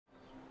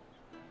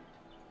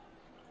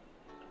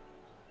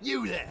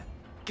You there!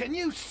 Can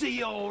you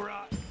see all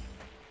right?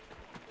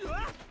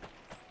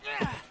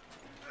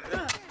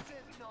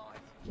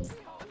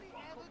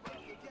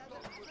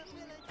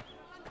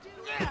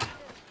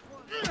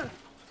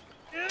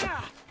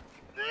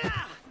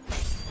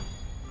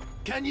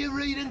 Can you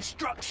read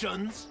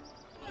instructions?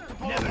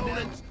 Never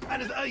didn't,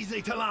 and it's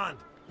easy to land.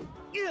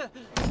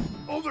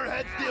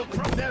 Overhead steel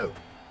crop now.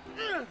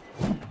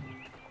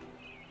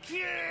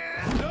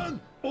 Done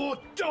or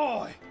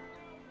die.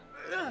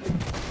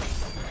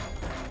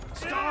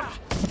 Stop!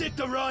 Stick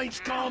to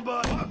range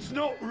combat. That's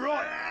not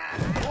right.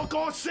 Like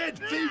I said,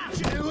 feed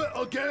you it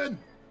again.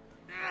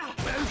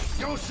 Well,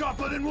 you're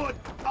sharper than wood.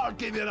 I'll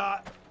give you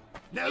that.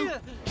 Now,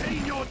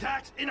 chain your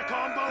attacks in a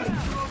combo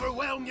to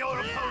overwhelm your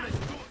opponent.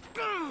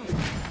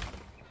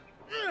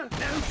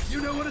 Now,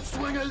 you know what a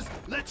swing is.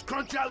 Let's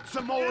crunch out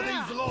some more of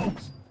these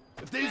logs.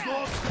 If these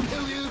logs can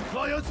kill you,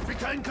 players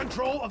retain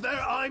control of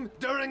their aim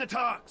during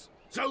attacks.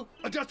 So,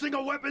 adjusting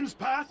a weapon's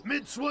path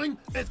mid-swing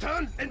is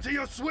turn into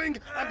your swing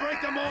and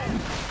break them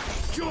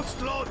off.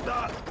 Just like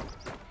that.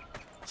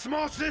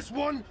 Smash this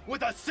one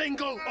with a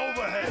single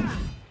overhead.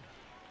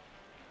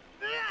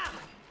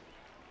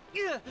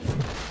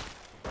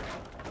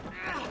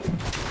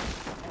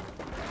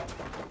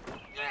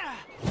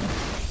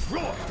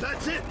 Right,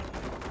 that's it.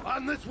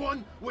 And this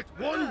one with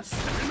one.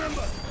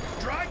 Remember,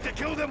 drag to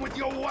kill them with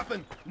your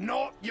weapon,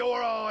 not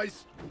your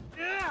eyes.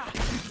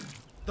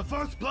 The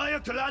first player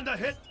to land a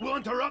hit will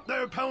interrupt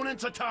their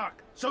opponent's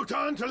attack. So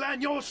turn to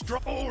land your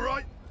strike. All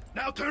right.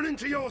 Now turn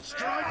into your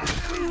strike.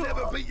 You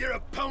never beat your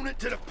opponent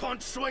to the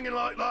punch swinging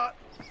like that.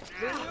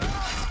 You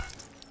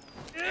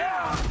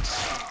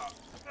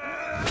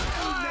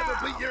never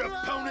beat your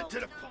opponent to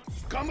the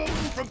punch. Come over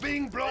from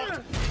being blocked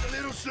a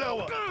little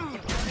slower.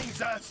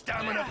 Things our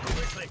stamina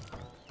quickly.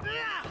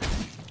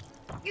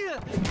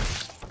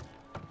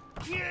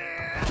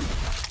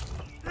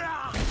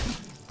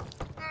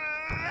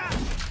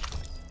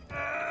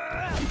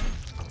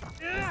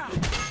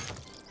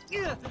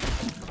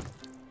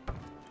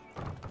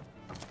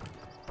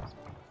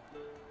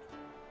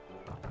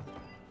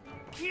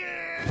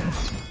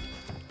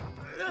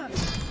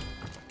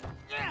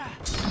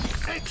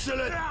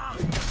 Excellent!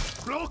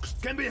 Blocks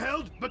can be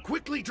held, but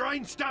quickly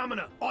drain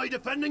stamina. A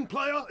defending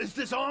player is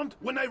disarmed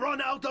when they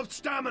run out of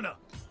stamina.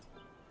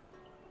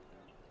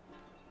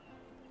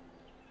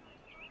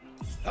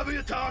 Heavy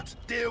attacks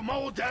deal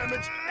more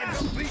damage and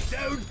help beat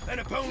down an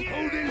opponent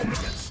holding and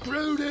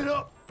screwed it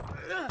up.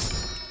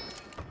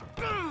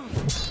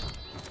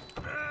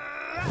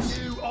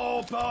 You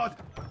are bad.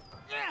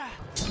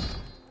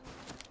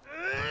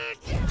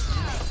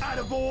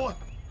 Attaboy.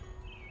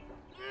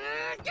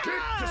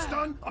 Kick to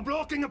stun a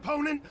blocking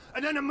opponent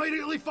and then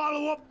immediately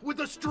follow up with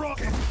a strike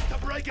to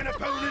break an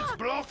opponent's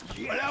block,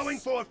 allowing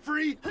for a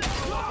free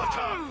follow-up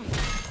attack.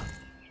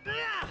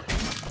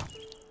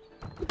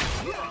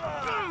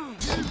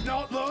 You've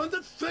not learned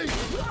a thing!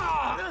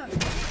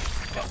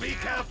 But be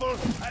careful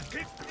and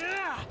kick.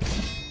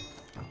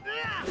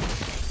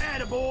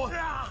 Attaboy!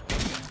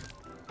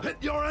 Hit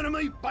your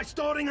enemy by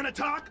starting an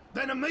attack,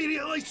 then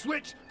immediately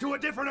switch to a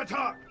different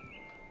attack.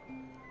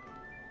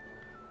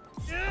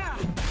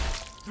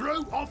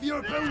 Throw off your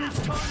opponent's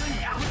timing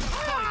with the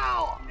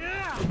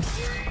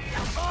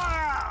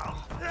fight.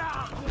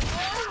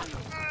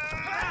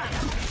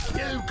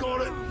 You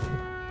got it!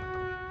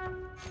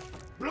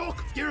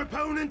 Block your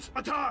opponent's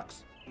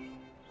attacks!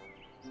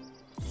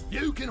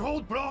 You can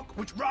hold block,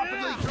 which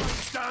rapidly drains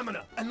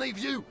stamina and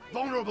leaves you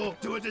vulnerable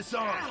to a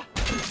disarm.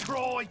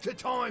 Try to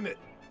time it.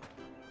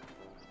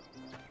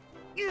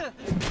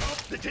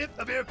 Off the tip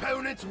of your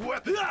opponent's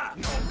weapon,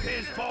 knock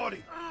his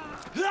body.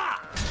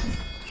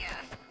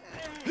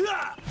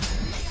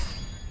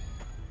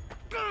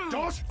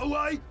 Dodge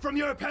away from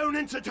your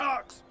opponent's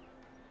attacks.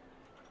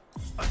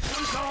 And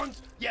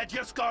sometimes you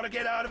just gotta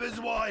get out of his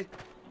way.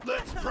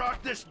 Let's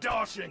practice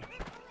dashing.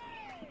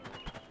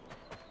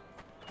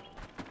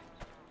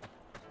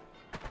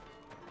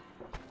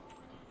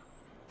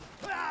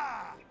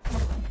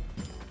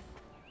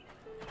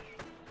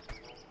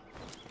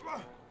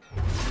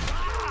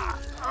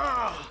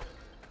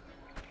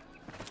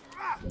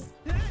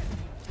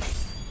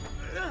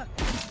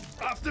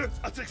 After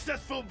a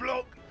successful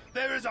block,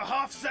 there is a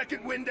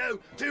half-second window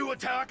to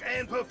attack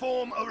and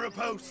perform a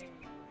riposte.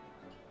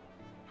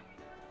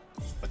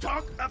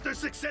 Attack after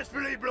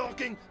successfully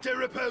blocking to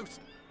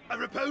riposte. A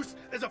riposte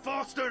is a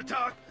faster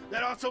attack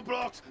that also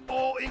blocks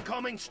all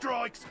incoming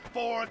strikes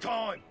for a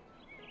time.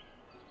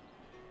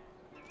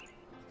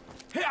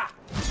 Please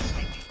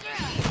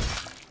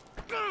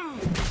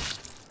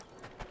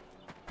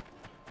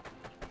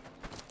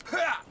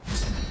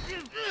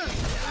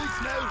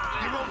know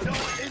you won't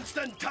die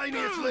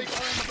instantaneously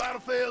on the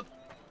battlefield.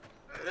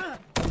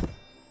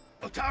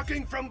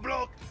 Attacking from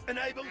block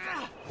enables...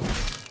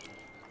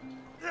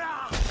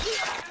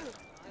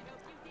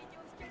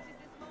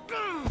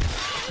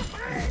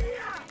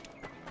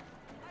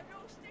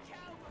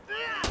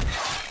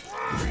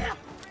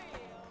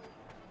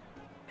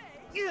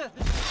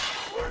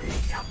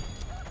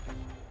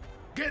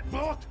 Get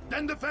blocked,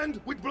 then defend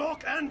with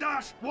block and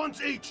dash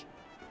once each.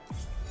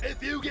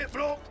 If you get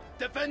blocked,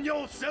 defend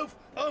yourself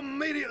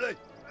immediately.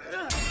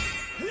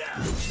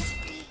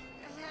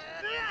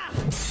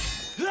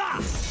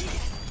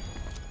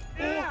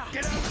 Or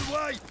get out of the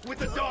way with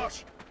the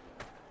dodge.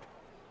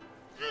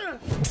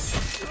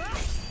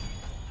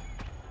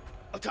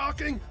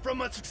 Attacking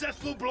from a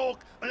successful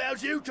block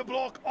allows you to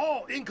block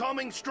all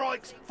incoming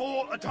strikes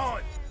for a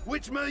time,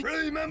 which means,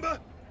 remember,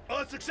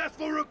 a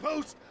successful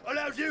riposte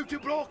allows you to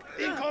block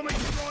incoming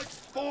strikes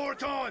for a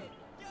time.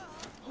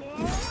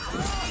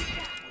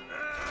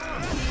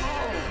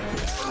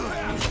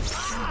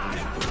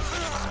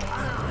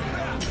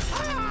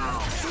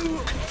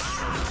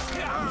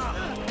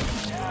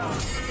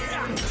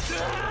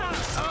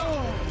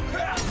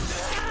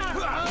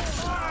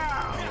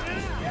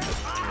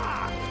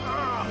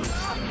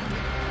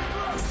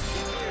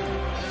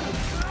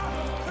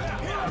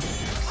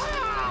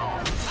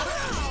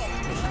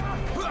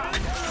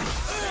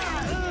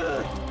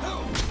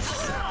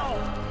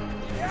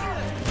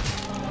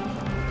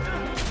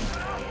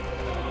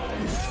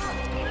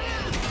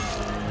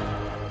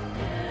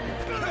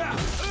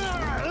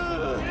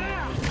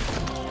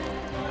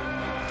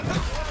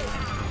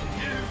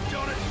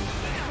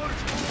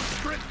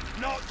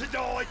 Not to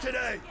die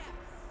today.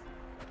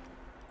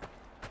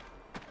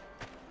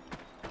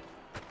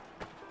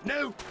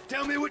 Now,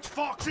 tell me which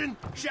faction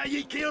shall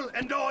ye kill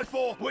and die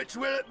for? Which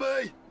will it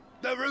be?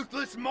 The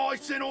ruthless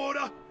mice in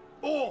order?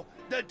 Or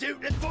the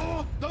duty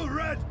for the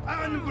red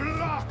and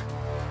black?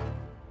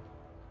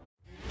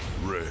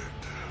 Red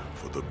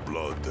for the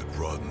blood that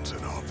runs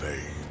in our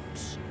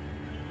veins.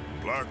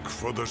 Black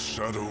for the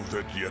shadow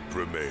that yet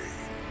remains.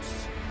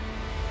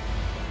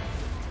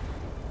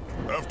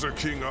 After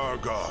King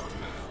Argon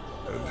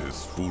and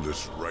his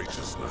foolish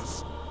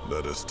righteousness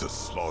led us to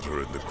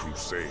slaughter in the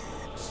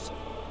Crusades,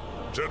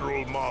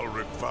 General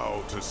Malric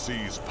vowed to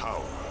seize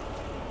power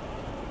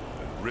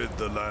and rid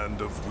the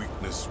land of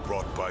weakness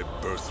brought by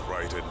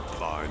birthright and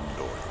blind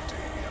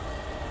loyalty.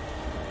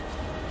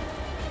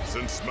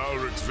 Since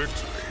Malric's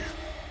victory,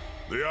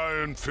 the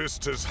Iron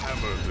Fist has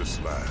hammered this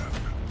land.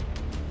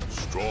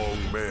 Strong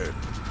men,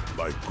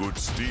 like good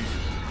steel,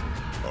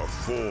 are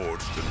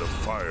forged in the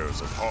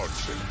fires of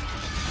hardship.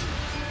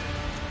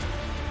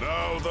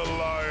 Now the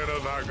Lion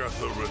of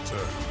Agatha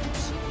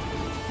returns.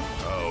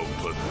 How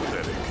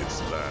pathetic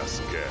its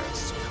last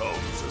gasp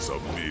comes as a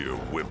mere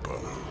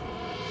whimper.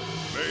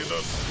 May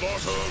the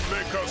slaughter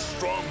make us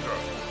stronger.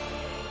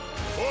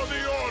 For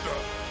the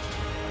Order.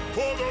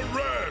 For the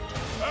Red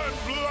and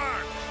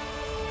Black.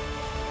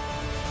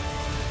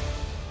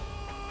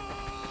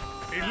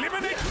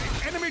 Eliminate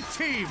the enemy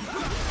team!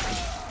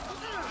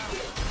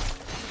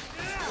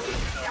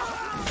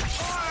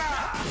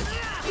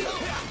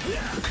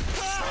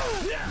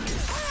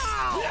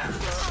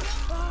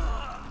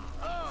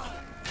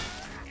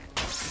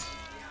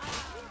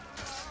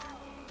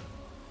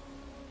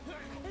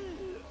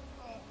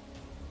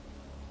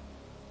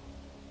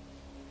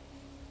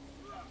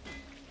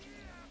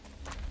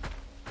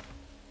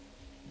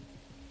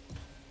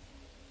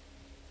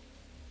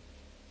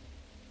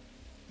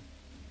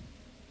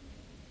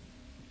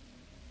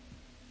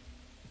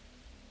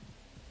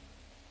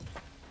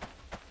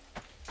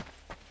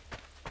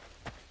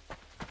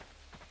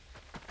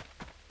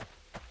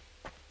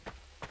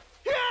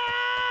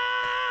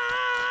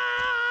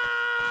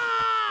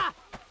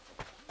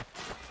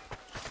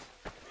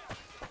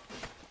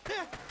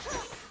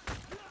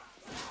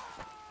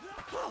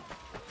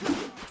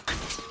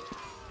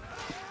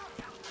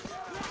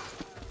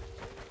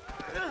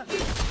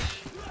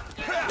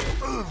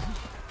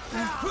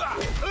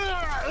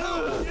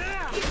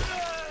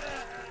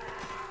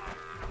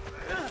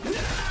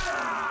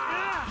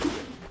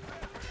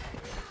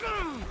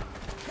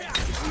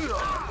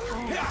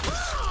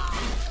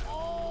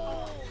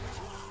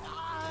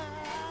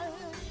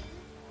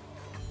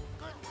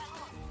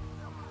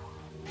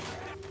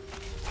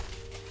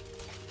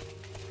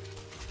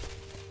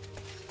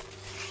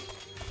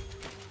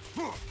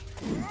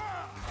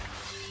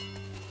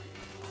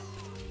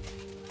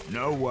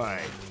 No way.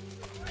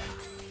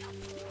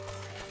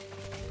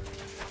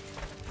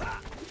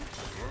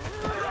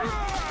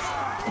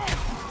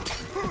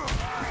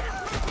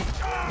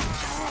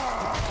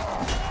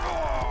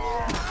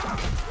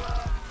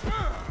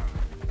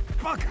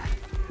 Bugger.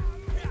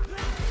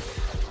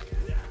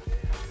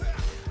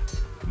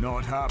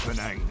 Not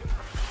happening.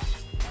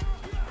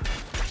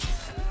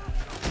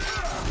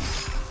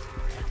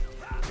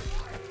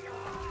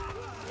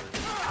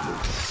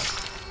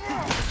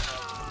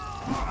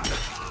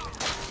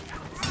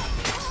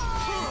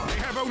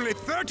 Only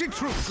 30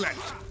 troops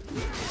left.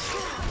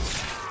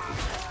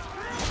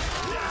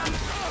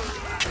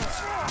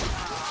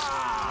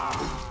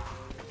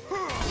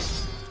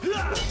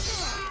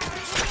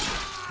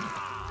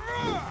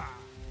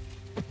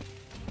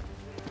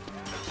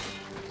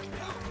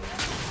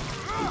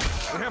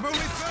 We have only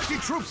 30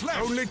 troops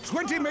left. Only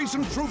 20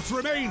 Mason troops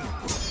remain.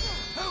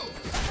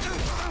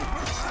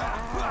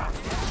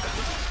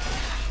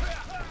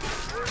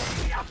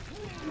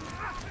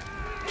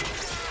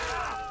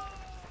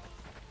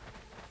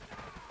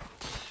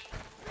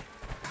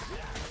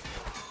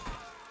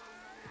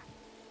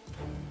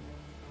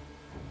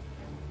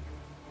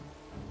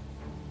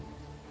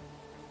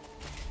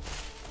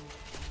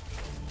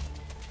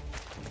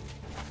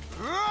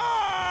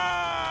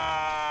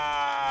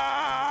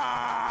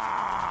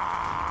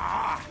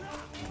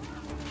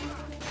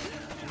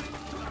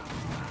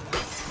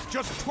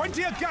 Just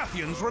 20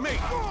 Agathians remain.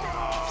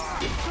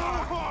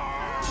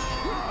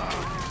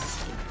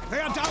 They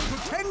are down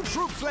to 10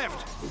 troops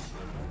left.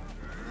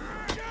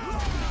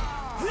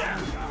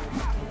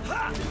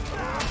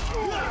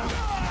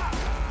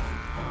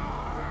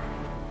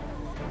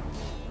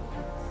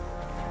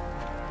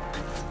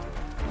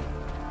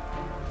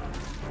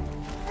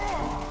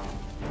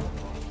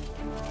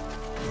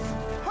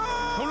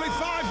 Only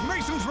 5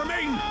 Masons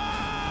remain.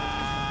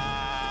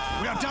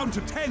 We are down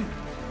to 10.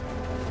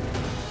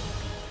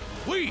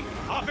 We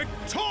are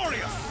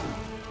victorious!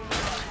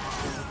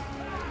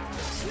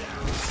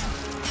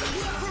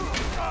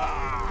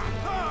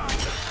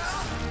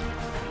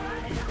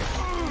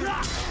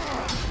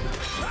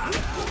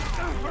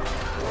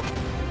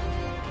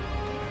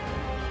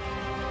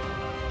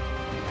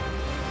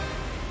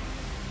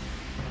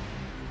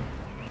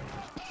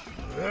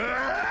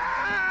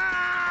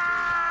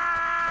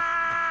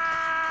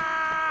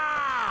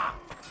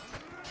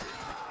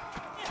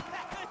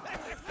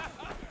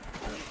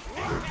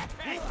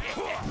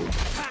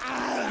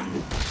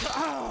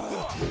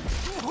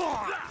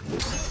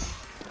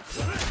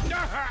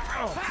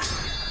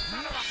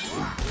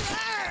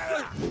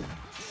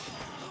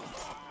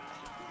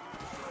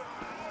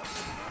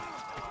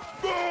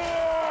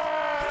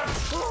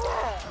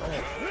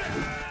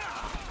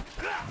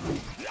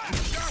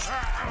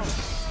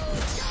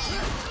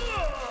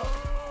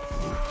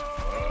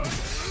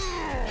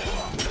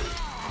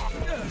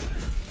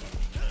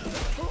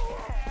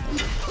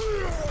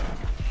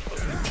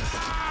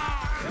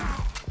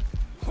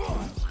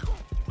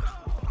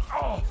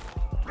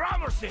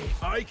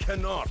 I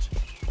cannot.